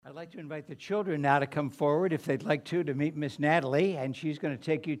I'd like to invite the children now to come forward if they'd like to meet Miss Natalie, and she's going to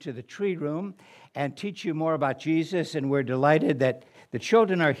take you to the tree room and teach you more about Jesus, and we're delighted that the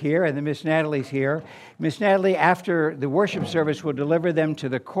children are here and the Miss Natalie's here. Miss Natalie, after the worship service, will deliver them to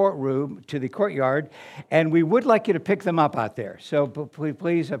the courtroom, to the courtyard, and we would like you to pick them up out there. So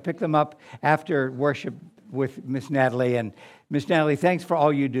please pick them up after worship with Miss Natalie. And Miss Natalie, thanks for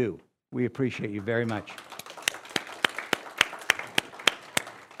all you do. We appreciate you very much.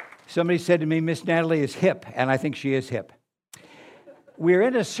 Somebody said to me, Miss Natalie is hip, and I think she is hip. We're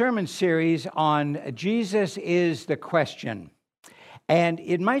in a sermon series on Jesus is the question. And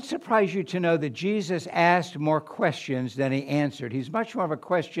it might surprise you to know that Jesus asked more questions than he answered. He's much more of a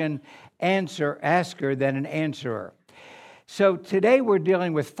question-asker than an answerer. So today we're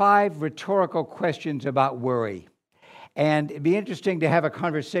dealing with 5 rhetorical questions about worry. And it'd be interesting to have a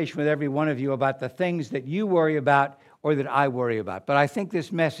conversation with every one of you about the things that you worry about or that I worry about. But I think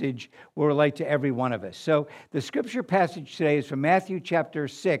this message will relate to every one of us. So the scripture passage today is from Matthew chapter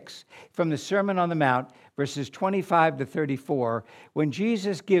 6, from the Sermon on the Mount, verses 25 to 34, when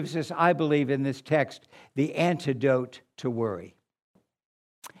Jesus gives us, I believe in this text, the antidote to worry.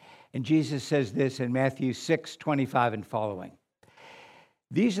 And Jesus says this in Matthew 6, 25 and following.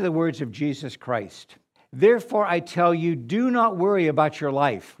 These are the words of Jesus Christ. Therefore, I tell you, do not worry about your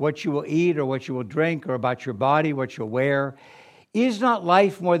life, what you will eat or what you will drink, or about your body, what you'll wear. Is not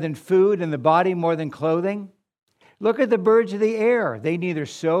life more than food and the body more than clothing? Look at the birds of the air. They neither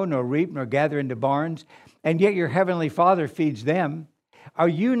sow nor reap nor gather into barns, and yet your heavenly Father feeds them. Are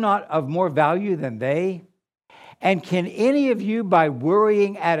you not of more value than they? And can any of you, by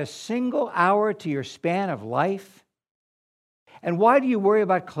worrying, add a single hour to your span of life? And why do you worry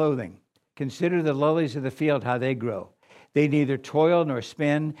about clothing? Consider the lilies of the field, how they grow. They neither toil nor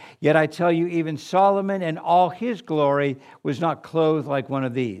spin. Yet I tell you, even Solomon in all his glory was not clothed like one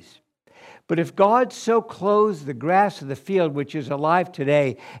of these. But if God so clothes the grass of the field, which is alive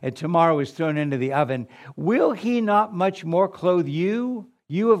today and tomorrow is thrown into the oven, will he not much more clothe you,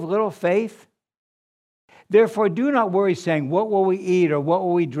 you of little faith? Therefore, do not worry, saying, what will we eat, or what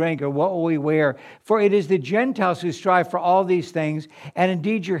will we drink, or what will we wear? For it is the Gentiles who strive for all these things, and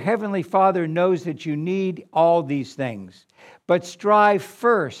indeed your heavenly Father knows that you need all these things. But strive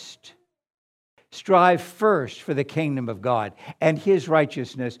first for the kingdom of God and his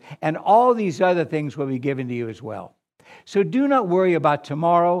righteousness, and all these other things will be given to you as well. So do not worry about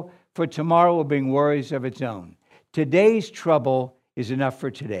tomorrow, for tomorrow will bring worries of its own. Today's trouble is enough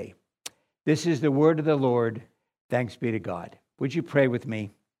for today. This is the word of the Lord. Thanks be to God. Would you pray with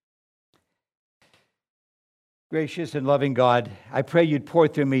me? Gracious and loving God, I pray you'd pour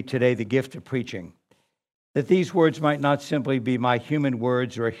through me today the gift of preaching, that these words might not simply be my human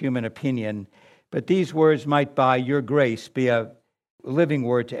words or a human opinion, but these words might, by your grace, be a living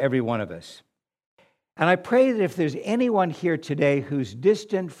word to every one of us. And I pray that if there's anyone here today who's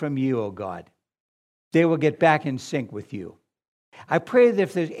distant from you, O God, they will get back in sync with you. I pray that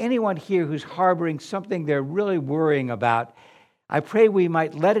if there's anyone here who's harboring something they're really worrying about, I pray we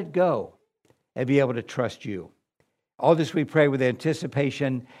might let it go and be able to trust you. All this we pray with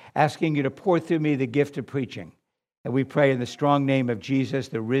anticipation, asking you to pour through me the gift of preaching. And we pray in the strong name of Jesus,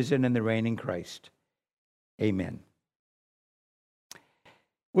 the risen and the reigning Christ. Amen.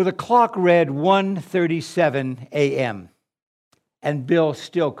 Well, the clock read 1:37 a.m., and Bill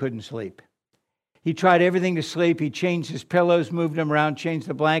still couldn't sleep. He tried everything to sleep. He changed his pillows, moved them around, changed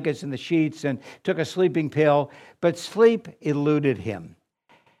the blankets and the sheets, and took a sleeping pill. But sleep eluded him.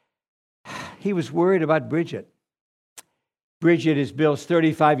 He was worried about Bridget. Bridget is Bill's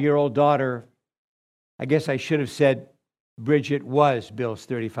 35-year-old daughter. I guess I should have said Bridget was Bill's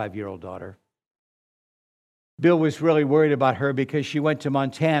 35-year-old daughter. Bill was really worried about her because she went to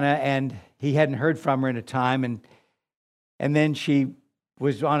Montana and he hadn't heard from her in a time. And then she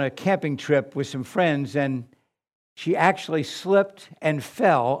was on a camping trip with some friends, and she actually slipped and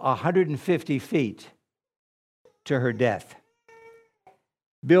fell 150 feet to her death.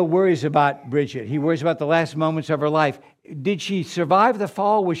 Bill worries about Bridget. He worries about the last moments of her life. Did she survive the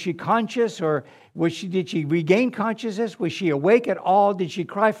fall? Was she conscious, or did she regain consciousness? Was she awake at all? Did she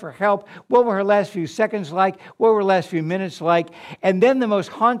cry for help? What were her last few seconds like? What were her last few minutes like? And then the most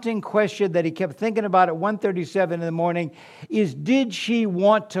haunting question that he kept thinking about at 1:37 in the morning is, did she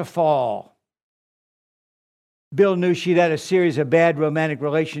want to fall? Bill knew she'd had a series of bad romantic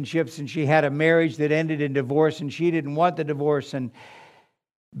relationships, and she had a marriage that ended in divorce, and she didn't want the divorce. And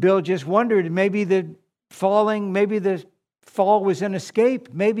Bill just wondered, maybe the fall was an escape.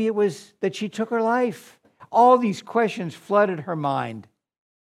 Maybe it was that she took her life. All these questions flooded her mind.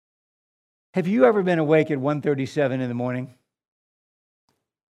 Have you ever been awake at 1:37 in the morning?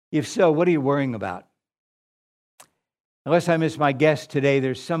 If so, what are you worrying about? Unless I miss my guess today,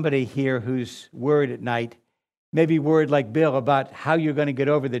 there's somebody here who's worried at night, maybe worried like Bill about how you're going to get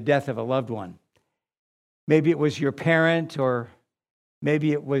over the death of a loved one. Maybe it was your parent, or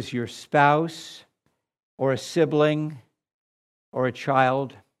maybe it was your spouse, or a sibling, or a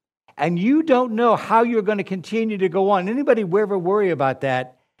child. And you don't know how you're going to continue to go on. Anybody ever worry about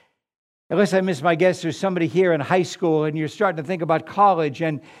that? Unless I miss my guess, there's somebody here in high school and you're starting to think about college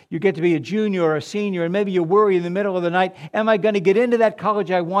and you get to be a junior or a senior and maybe you worry in the middle of the night, am I going to get into that college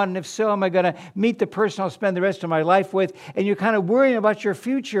I want? And if so, am I going to meet the person I'll spend the rest of my life with? And you're kind of worrying about your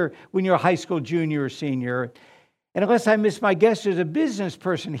future when you're a high school junior or senior. And unless I miss my guess, there's a business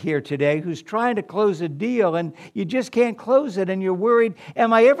person here today who's trying to close a deal and you just can't close it and you're worried,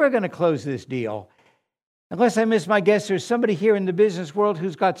 am I ever going to close this deal? Unless I miss my guess, there's somebody here in the business world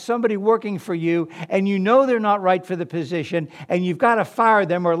who's got somebody working for you and you know they're not right for the position and you've got to fire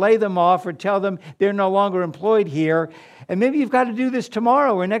them or lay them off or tell them they're no longer employed here. And maybe you've got to do this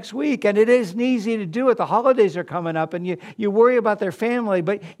tomorrow or next week and it isn't easy to do it. The holidays are coming up and you worry about their family,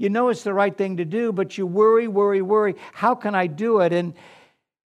 but you know it's the right thing to do, but you worry. How can I do it? And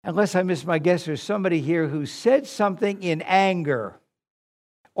unless I miss my guess, there's somebody here who said something in anger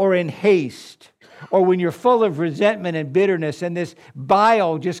or in haste, or when you're full of resentment and bitterness and this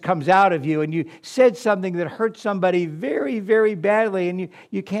bile just comes out of you and you said something that hurt somebody very, very badly and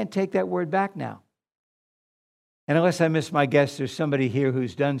you can't take that word back now. And unless I miss my guess, there's somebody here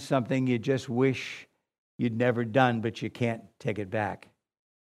who's done something you just wish you'd never done, but you can't take it back.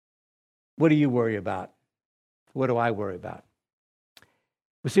 What do you worry about? What do I worry about?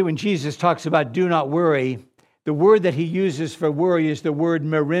 Well, see, when Jesus talks about do not worry, the word that he uses for worry is the word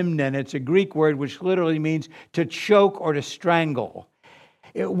merimnen. It's a Greek word which literally means to choke or to strangle.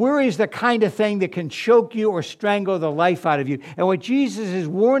 Worry is the kind of thing that can choke you or strangle the life out of you. And what Jesus is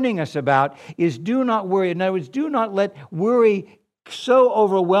warning us about is do not worry. In other words, do not let worry so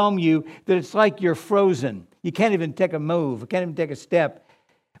overwhelm you that it's like you're frozen. You can't even take a move. You can't even take a step.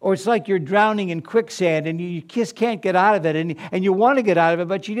 Or it's like you're drowning in quicksand and you just can't get out of it. And you want to get out of it,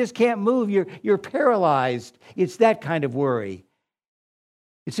 but you just can't move. You're paralyzed. It's that kind of worry.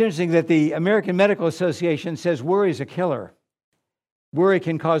 It's interesting that the American Medical Association says worry is a killer. Worry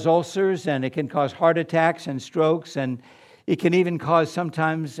can cause ulcers and it can cause heart attacks and strokes and it can even cause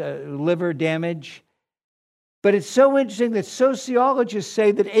sometimes liver damage. But it's so interesting that sociologists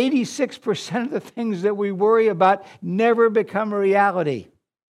say that 86% of the things that we worry about never become a reality.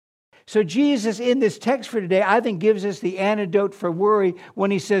 So Jesus, in this text for today, I think gives us the antidote for worry when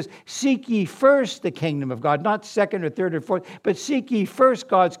he says, seek ye first the kingdom of God, not second or third or fourth, but seek ye first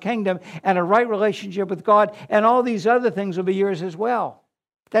God's kingdom and a right relationship with God, and all these other things will be yours as well.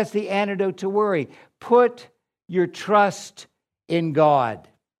 That's the antidote to worry. Put your trust in God.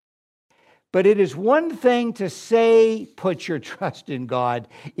 But it is one thing to say, put your trust in God.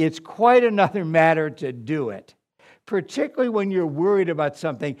 It's quite another matter to do it. Particularly when you're worried about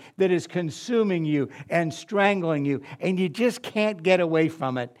something that is consuming you and strangling you, and you just can't get away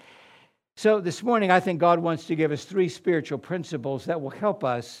from it. So this morning, I think God wants to give us 3 spiritual principles that will help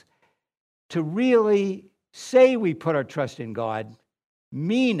us to really say we put our trust in God,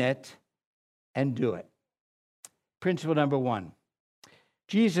 mean it, and do it. Principle number 1.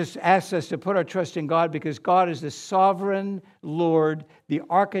 Jesus asks us to put our trust in God because God is the sovereign Lord, the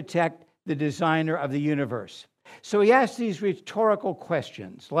architect, the designer of the universe. So he asks these rhetorical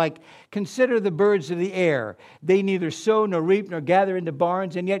questions like, consider the birds of the air. They neither sow nor reap nor gather into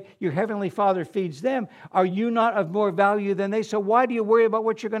barns, and yet your heavenly Father feeds them. Are you not of more value than they? So why do you worry about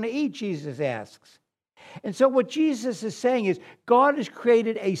what you're going to eat, Jesus asks. And so what Jesus is saying is God has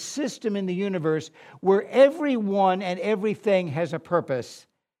created a system in the universe where everyone and everything has a purpose.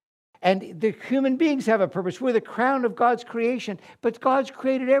 And the human beings have a purpose. We're the crown of God's creation. But God's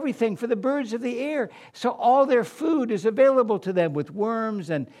created everything for the birds of the air. So all their food is available to them with worms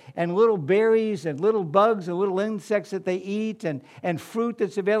and little berries and little bugs and little insects that they eat and fruit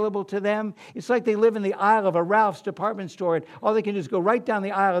that's available to them. It's like they live in the aisle of a Ralph's department store. And all they can do is go right down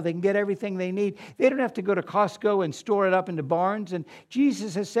the aisle. They can get everything they need. They don't have to go to Costco and store it up into barns. And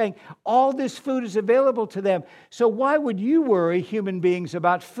Jesus is saying all this food is available to them. So why would you worry, human beings,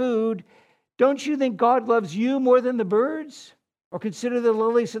 about food? Don't you think God loves you more than the birds? Or consider the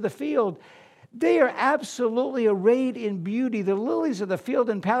lilies of the field. They are absolutely arrayed in beauty. The lilies of the field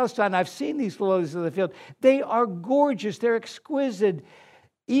in Palestine, I've seen these lilies of the field. They are gorgeous. They're exquisite.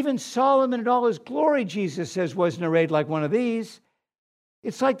 Even Solomon in all his glory, Jesus says, wasn't arrayed like one of these.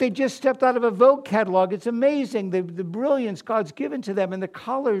 It's like they just stepped out of a Vogue catalog. It's amazing, the brilliance God's given to them and the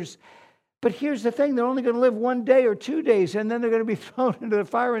colors. But here's the thing, they're only going to live 1 day or 2 days, and then they're going to be thrown into the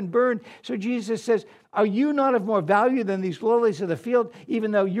fire and burned. So Jesus says, are you not of more value than these lilies of the field, even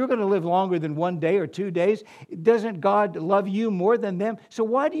though you're going to live longer than 1 day or 2 days? Doesn't God love you more than them? So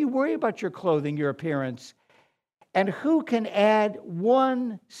why do you worry about your clothing, your appearance? And who can add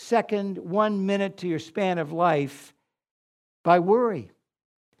 1 second, 1 minute to your span of life by worry?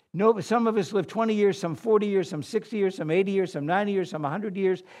 No, some of us live 20 years, some 40 years, some 60 years, some 80 years, some 90 years, some 100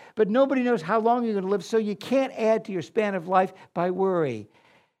 years. But nobody knows how long you're going to live, so you can't add to your span of life by worry.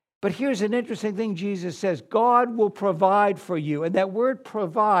 But here's an interesting thing Jesus says. God will provide for you. And that word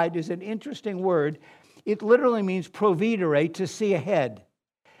provide is an interesting word. It literally means providere, to see ahead.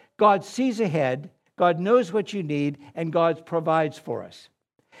 God sees ahead, God knows what you need, and God provides for us.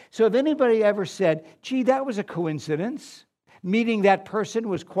 So if anybody ever said, gee, that was a coincidence, meeting that person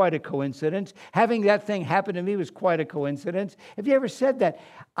was quite a coincidence, having that thing happen to me was quite a coincidence. Have you ever said that?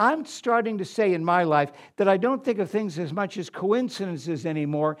 I'm starting to say in my life that I don't think of things as much as coincidences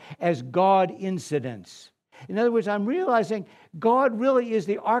anymore as God incidents. In other words, I'm realizing God really is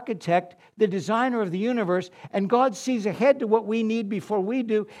the architect, the designer of the universe, and God sees ahead to what we need before we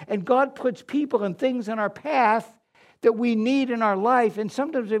do, and God puts people and things in our path that we need in our life. And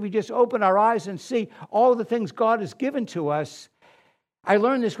sometimes if we just open our eyes and see all the things God has given to us. I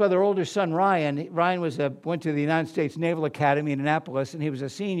learned this with our older son, Ryan. Ryan went to the United States Naval Academy in Annapolis, and he was a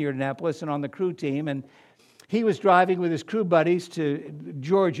senior in Annapolis and on the crew team. And he was driving with his crew buddies to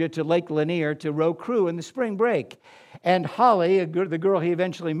Georgia, to Lake Lanier, to row crew in the spring break. And Holly, the girl he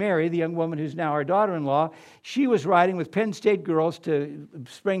eventually married, the young woman who's now our daughter-in-law, she was riding with Penn State girls to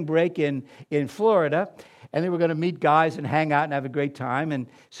spring break in Florida. And they were going to meet guys and hang out and have a great time. And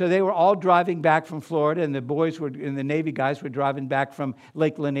so they were all driving back from Florida, and the boys and the Navy guys were driving back from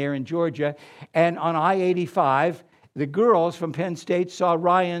Lake Lanier in Georgia. And on I-85, the girls from Penn State saw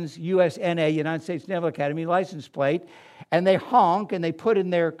Ryan's USNA, United States Naval Academy, license plate, and they honk and they put in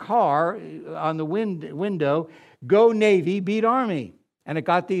their car on the window, "Go Navy, beat Army." And it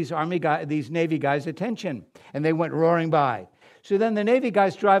got these Navy guys' attention, and they went roaring by. So then the Navy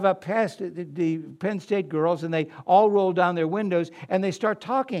guys drive up past the Penn State girls, and they all roll down their windows, and they start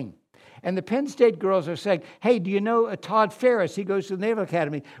talking. And the Penn State girls are saying, "Hey, do you know Todd Ferris? He goes to the Naval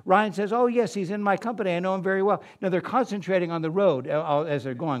Academy." Ryan says, "Oh, yes, he's in my company. I know him very well." Now, they're concentrating on the road as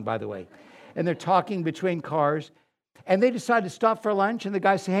they're going, by the way. And they're talking between cars. And they decide to stop for lunch, and the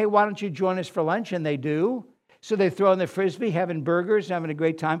guys say, "Hey, why don't you join us for lunch?" And they do. So they throw in the Frisbee, having burgers, having a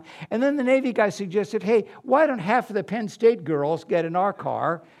great time. And then the Navy guy suggested, "Hey, why don't half of the Penn State girls get in our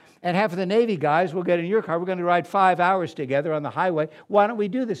car, and half of the Navy guys will get in your car? We're going to ride 5 hours together on the highway. Why don't we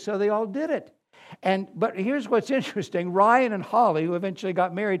do this?" So they all did it. But here's what's interesting. Ryan and Holly, who eventually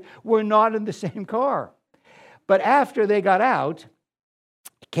got married, were not in the same car. But after they got out,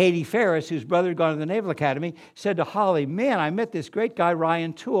 Katie Ferris, whose brother had gone to the Naval Academy, said to Holly, "Man, I met this great guy,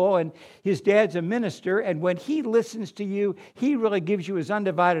 Ryan Tewell, and his dad's a minister, and when he listens to you, he really gives you his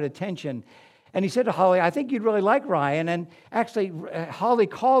undivided attention." And he said to Holly, "I think you'd really like Ryan." And actually, Holly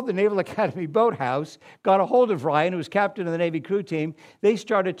called the Naval Academy boathouse, got a hold of Ryan, who was captain of the Navy crew team. They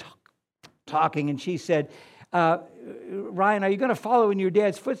started talking, and she said, "Ryan, are you going to follow in your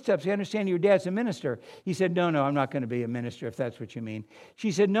dad's footsteps? I understand your dad's a minister." He said, No, I'm not going to be a minister, if that's what you mean."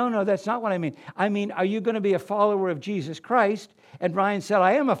 She said, No, that's not what I mean. I mean, are you going to be a follower of Jesus Christ? And Ryan said,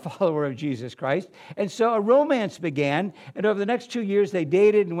 "I am a follower of Jesus Christ." And so a romance began, and over the next 2 years, they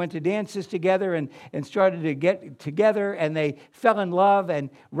dated and went to dances together and started to get together, and they fell in love, and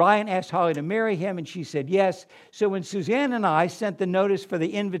Ryan asked Holly to marry him, and she said yes. So when Suzanne and I sent the notice for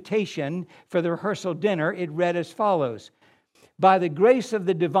the invitation for the rehearsal dinner, it read as follows: "By the grace of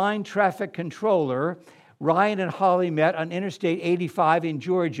the divine traffic controller, Ryan and Holly met on Interstate 85 in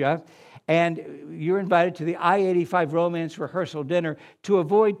Georgia, and you're invited to the I-85 romance rehearsal dinner. To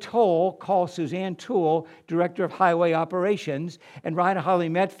avoid toll, call Suzanne Tewell, Director of Highway Operations." And Ryan and Holly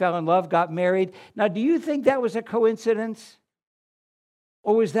met, fell in love, got married. Now, do you think that was a coincidence?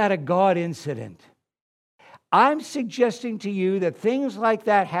 Or was that a God incident? I'm suggesting to you that things like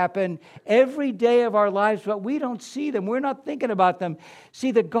that happen every day of our lives, but we don't see them. We're not thinking about them.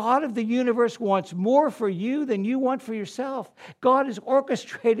 See, the God of the universe wants more for you than you want for yourself. God is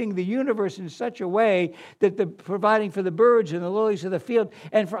orchestrating the universe in such a way that providing for the birds and the lilies of the field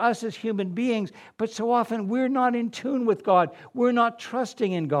and for us as human beings, but so often we're not in tune with God. We're not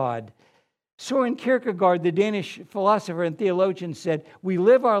trusting in God. Søren Kierkegaard, the Danish philosopher and theologian, said, "We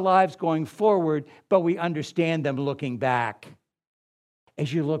live our lives going forward, but we understand them looking back."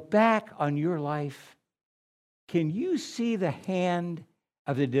 As you look back on your life, can you see the hand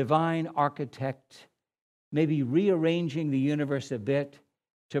of the divine architect maybe rearranging the universe a bit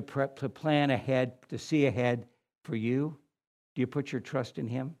to plan ahead, to see ahead for you? Do you put your trust in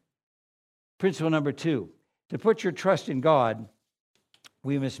Him? Principle number 2, to put your trust in God,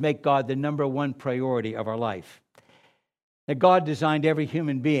 we must make God the number one priority of our life. That God designed every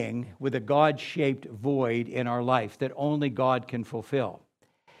human being with a God-shaped void in our life that only God can fulfill.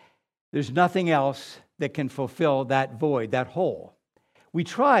 There's nothing else that can fulfill that void, that hole. We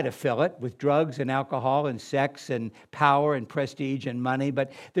try to fill it with drugs and alcohol and sex and power and prestige and money,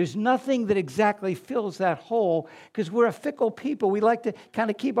 but there's nothing that exactly fills that hole because we're a fickle people. We like to kind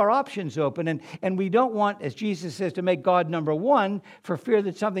of keep our options open, and we don't want, as Jesus says, to make God number one for fear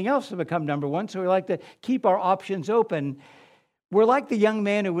that something else will become number one, so we like to keep our options open. We're like the young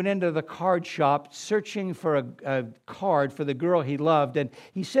man who went into the card shop searching for a card for the girl he loved, and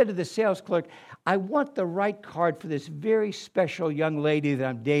he said to the sales clerk, I want the right card for this very special young lady that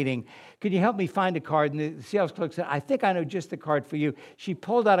I'm dating. Could you help me find a card? And the sales clerk said, I think I know just the card for you. She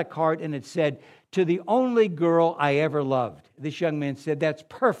pulled out a card and it said, to the only girl I ever loved. This young man said, that's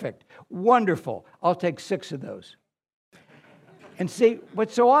perfect, wonderful. I'll take 6 of those. And see, what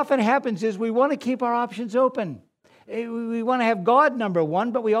so often happens is we want to keep our options open. We want to have God number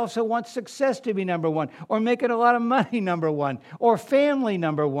one, but we also want success to be number one, or making a lot of money number one, or family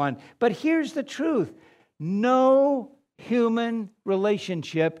number one. But here's the truth. No human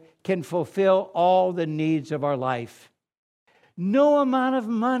relationship can fulfill all the needs of our life. No amount of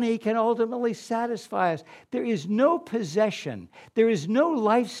money can ultimately satisfy us. There is no possession, there is no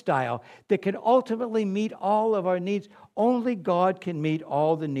lifestyle that can ultimately meet all of our needs. Only God can meet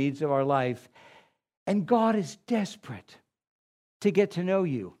all the needs of our life. And God is desperate to get to know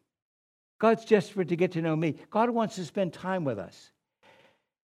you. God's desperate to get to know me. God wants to spend time with us.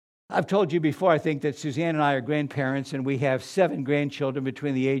 I've told you before, I think, that Suzanne and I are grandparents, and we have 7 grandchildren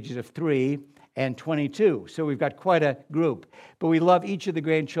between the ages of 3 and 22. So we've got quite a group. But we love each of the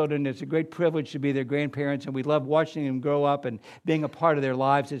grandchildren. It's a great privilege to be their grandparents, and we love watching them grow up and being a part of their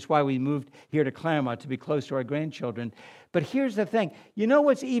lives. It's why we moved here to Claremont, to be close to our grandchildren. But here's the thing. You know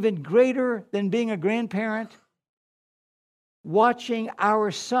what's even greater than being a grandparent? Watching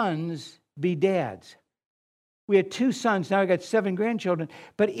our sons be dads. We had 2 sons, now I got 7 grandchildren.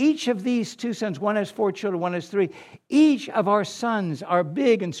 But each of these 2 sons, one has 4 children, one has 3. Each of our sons are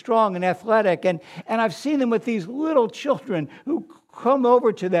big and strong and athletic. And I've seen them with these little children who come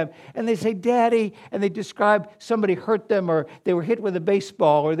over to them and they say, Daddy, and they describe somebody hurt them, or they were hit with a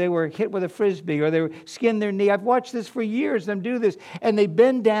baseball, or they were hit with a frisbee, or they were skinned their knee. I've watched this for years, them do this. And they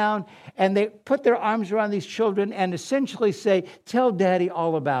bend down and they put their arms around these children and essentially say, tell Daddy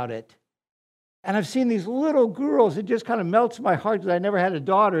all about it. And I've seen these little girls, it just kind of melts my heart because I never had a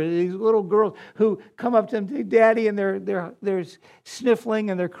daughter. These little girls who come up to them, say, Daddy, and they're sniffling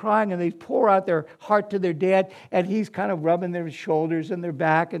and they're crying, and they pour out their heart to their dad, and he's kind of rubbing their shoulders and their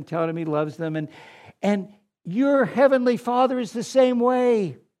back and telling them he loves them. And your heavenly Father is the same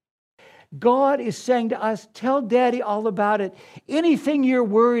way. God is saying to us, tell Daddy all about it. Anything you're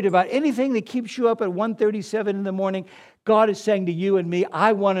worried about, anything that keeps you up at 1:37 in the morning, God is saying to you and me,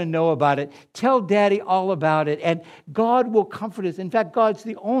 I want to know about it. Tell Daddy all about it. And God will comfort us. In fact, God's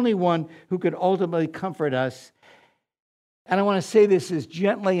the only one who could ultimately comfort us. And I want to say this as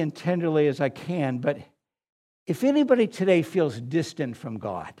gently and tenderly as I can, but if anybody today feels distant from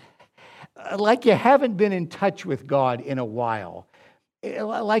God, like you haven't been in touch with God in a while,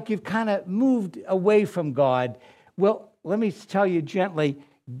 like you've kind of moved away from God, well, let me tell you gently,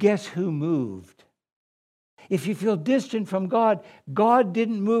 guess who moved? If you feel distant from God, God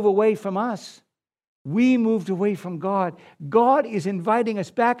didn't move away from us. We moved away from God. God is inviting us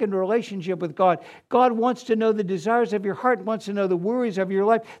back into a relationship with God. God wants to know the desires of your heart, wants to know the worries of your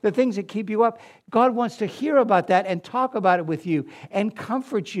life, the things that keep you up. God wants to hear about that and talk about it with you and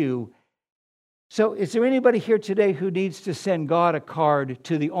comfort you. So is there anybody here today who needs to send God a card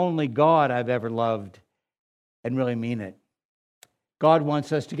to the only God I've ever loved and really mean it? God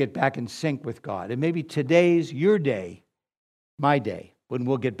wants us to get back in sync with God. And maybe today's your day, my day, when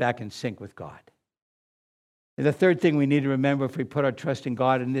we'll get back in sync with God. And the third thing we need to remember if we put our trust in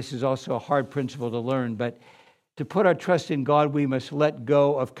God, and this is also a hard principle to learn, but to put our trust in God, we must let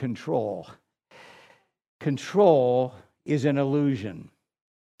go of control. Control is an illusion.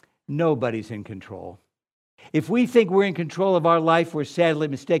 Nobody's in control. If we think we're in control of our life, we're sadly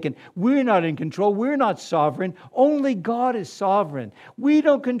mistaken. We're not in control. We're not sovereign. Only God is sovereign. We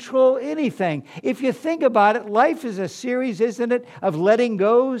don't control anything. If you think about it, life is a series, isn't it, of letting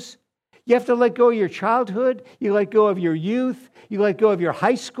goes. You have to let go of your childhood. You let go of your youth. You let go of your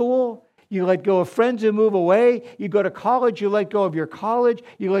high school. You let go of friends who move away. You go to college. You let go of your college.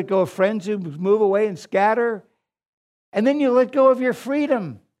 You let go of friends who move away and scatter. And then you let go of your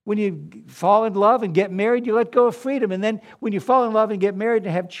freedom. When you fall in love and get married, you let go of freedom. And then when you fall in love and get married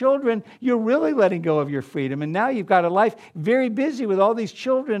and have children, you're really letting go of your freedom. And now you've got a life very busy with all these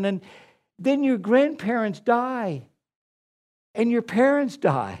children. And then your grandparents die. And your parents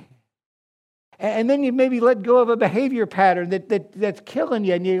die. And then you maybe let go of a behavior pattern that's killing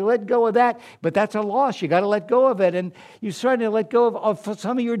you, and you let go of that. But that's a loss. You got to let go of it. And you're starting to let go of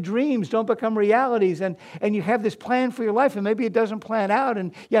some of your dreams don't become realities. And you have this plan for your life, and maybe it doesn't plan out,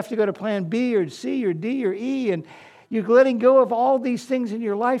 and you have to go to plan B or C or D or E. And you're letting go of all these things in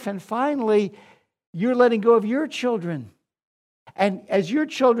your life. And finally, you're letting go of your children. And as your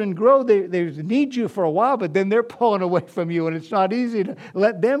children grow, they need you for a while, but then they're pulling away from you, and it's not easy to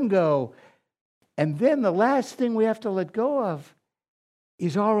let them go. And then the last thing we have to let go of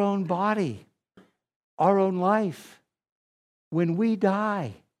is our own body, our own life, when we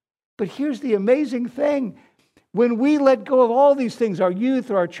die. But here's the amazing thing. When we let go of all these things, our youth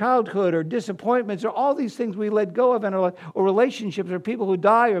or our childhood or disappointments or all these things we let go of in our life, or relationships or people who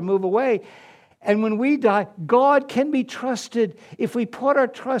die or move away, and when we die, God can be trusted. If we put our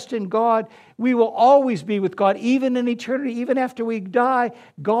trust in God, we will always be with God, even in eternity. Even after we die,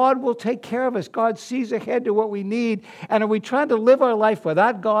 God will take care of us. God sees ahead to what we need. And are we trying to live our life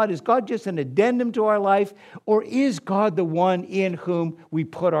without God? Is God just an addendum to our life? Or is God the one in whom we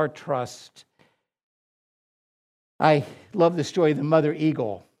put our trust? I love the story of the mother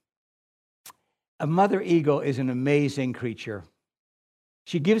eagle. A mother eagle is an amazing creature.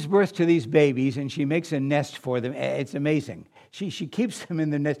 She gives birth to these babies, and she makes a nest for them. It's amazing. She keeps them in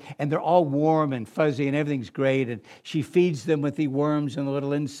the nest, and they're all warm and fuzzy, and everything's great. And she feeds them with the worms and the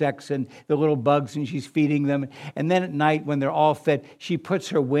little insects and the little bugs, and she's feeding them. And then at night, when they're all fed, she puts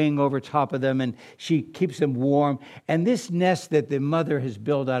her wing over top of them, and she keeps them warm. And this nest that the mother has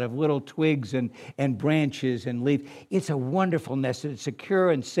built out of little twigs and branches and leaves, it's a wonderful nest. It's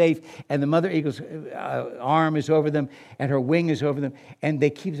secure and safe, and the mother eagle's arm is over them, and her wing is over them, and they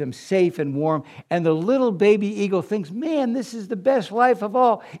keep them safe and warm. And the little baby eagle thinks, man, this is the best life of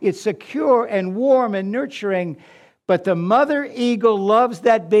all. It's secure and warm and nurturing. But the mother eagle loves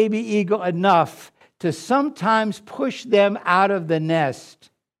that baby eagle enough to sometimes push them out of the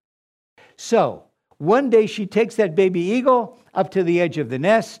nest. So one day she takes that baby eagle up to the edge of the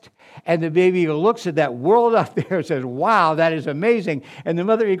nest, and the baby eagle looks at that world out there and says, wow, that is amazing. And the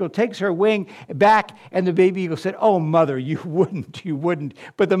mother eagle takes her wing back, and the baby eagle said, oh, mother, you wouldn't.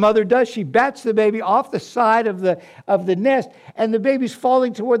 But the mother does. She bats the baby off the side of the nest, and the baby's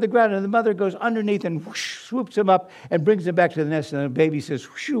falling toward the ground, and the mother goes underneath and whoosh, swoops him up and brings him back to the nest. And the baby says,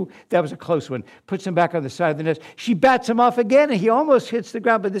 whoosh, that was a close one. Puts him back on the side of the nest. She bats him off again, and he almost hits the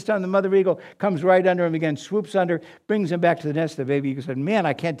ground, but this time the mother eagle comes right under him again, swoops under, brings him back to the nest. The baby eagle said, man,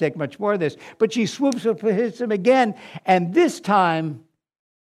 I can't take much more of this. But she swoops up and hits him again. And this time,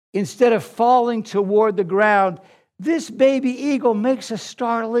 instead of falling toward the ground, this baby eagle makes a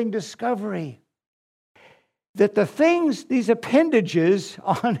startling discovery. That the things, these appendages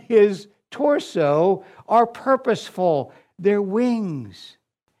on his torso are purposeful. They're wings.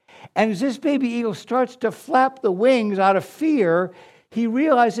 And as this baby eagle starts to flap the wings out of fear, he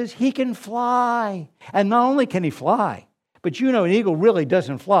realizes he can fly. And not only can he fly, but you know an eagle really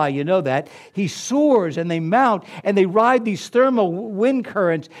doesn't fly, you know that. He soars and they mount and they ride these thermal wind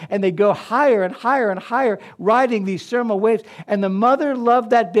currents and they go higher and higher and higher, riding these thermal waves. And the mother loved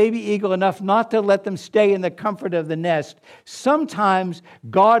that baby eagle enough not to let them stay in the comfort of the nest. Sometimes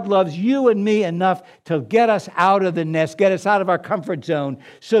God loves you and me enough to get us out of the nest, get us out of our comfort zone,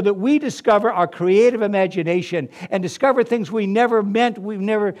 so that we discover our creative imagination and discover things we never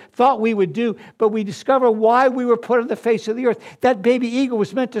thought we would do, but we discover why we were put on the face of the earth. That baby eagle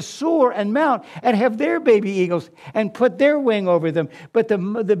was meant to soar and mount and have their baby eagles and put their wing over them. But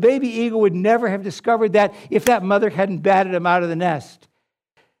the baby eagle would never have discovered that if that mother hadn't batted him out of the nest.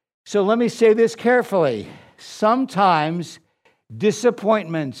 So let me say this carefully. Sometimes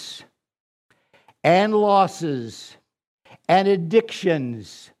disappointments and losses and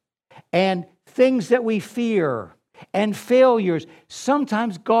addictions and things that we fear and failures,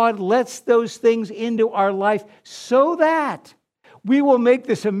 sometimes God lets those things into our life so that we will make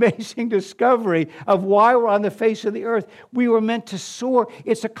this amazing discovery of why we're on the face of the earth. We were meant to soar.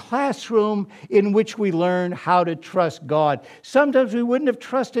 It's a classroom in which we learn how to trust God. Sometimes we wouldn't have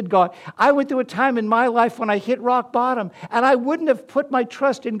trusted God. I went through a time in my life when I hit rock bottom, and I wouldn't have put my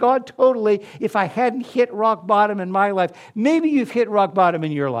trust in God totally if I hadn't hit rock bottom in my life. Maybe you've hit rock bottom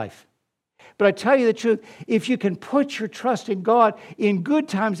in your life. But I tell you the truth, if you can put your trust in God in good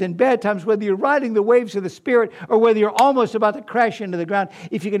times and bad times, whether you're riding the waves of the Spirit or whether you're almost about to crash into the ground,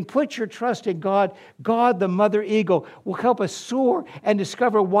 if you can put your trust in God, God, the mother eagle, will help us soar and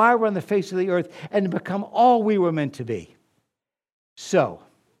discover why we're on the face of the earth and become all we were meant to be. So,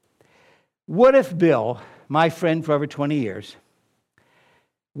 what if Bill, my friend for over 20 years,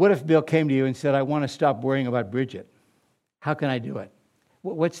 what if Bill came to you and said, I want to stop worrying about Bridget? How can I do it?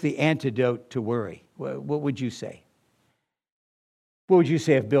 What's the antidote to worry? What would you say? What would you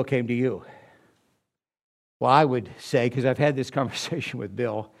say if Bill came to you? Well, I would say, because I've had this conversation with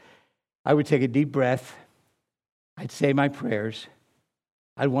Bill, I would take a deep breath. I'd say my prayers.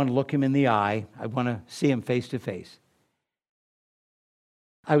 I'd want to look him in the eye. I'd want to see him face to face.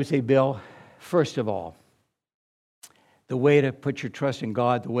 I would say, Bill, first of all, the way to put your trust in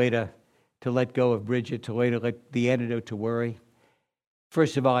God, the way to let go of Bridget, the way to let the antidote to worry.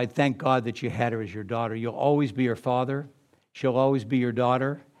 First of all, I'd thank God that you had her as your daughter. You'll always be her father. She'll always be your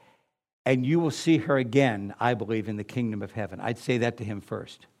daughter. And you will see her again, I believe, in the kingdom of heaven. I'd say that to him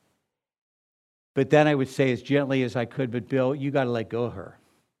first. But then I would say as gently as I could, but Bill, you got to let go of her.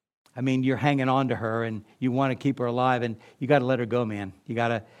 I mean, you're hanging on to her and you want to keep her alive, and you got to let her go, man. You got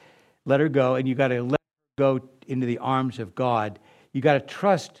to let her go, and you got to let her go into the arms of God. You got to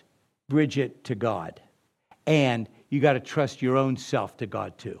trust Bridget to God, and you got to trust your own self to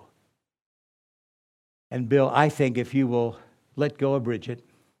God too. And Bill, I think if you will let go of Bridget,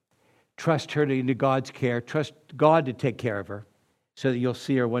 trust her into God's care, trust God to take care of her, so that you'll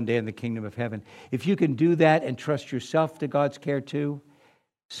see her one day in the kingdom of heaven. If you can do that and trust yourself to God's care too,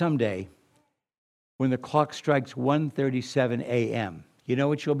 someday, when the clock strikes 1:37 a.m., you know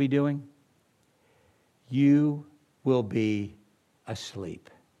what you'll be doing? You will be asleep.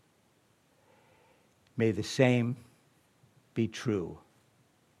 May the same be true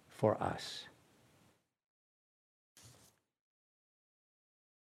for us.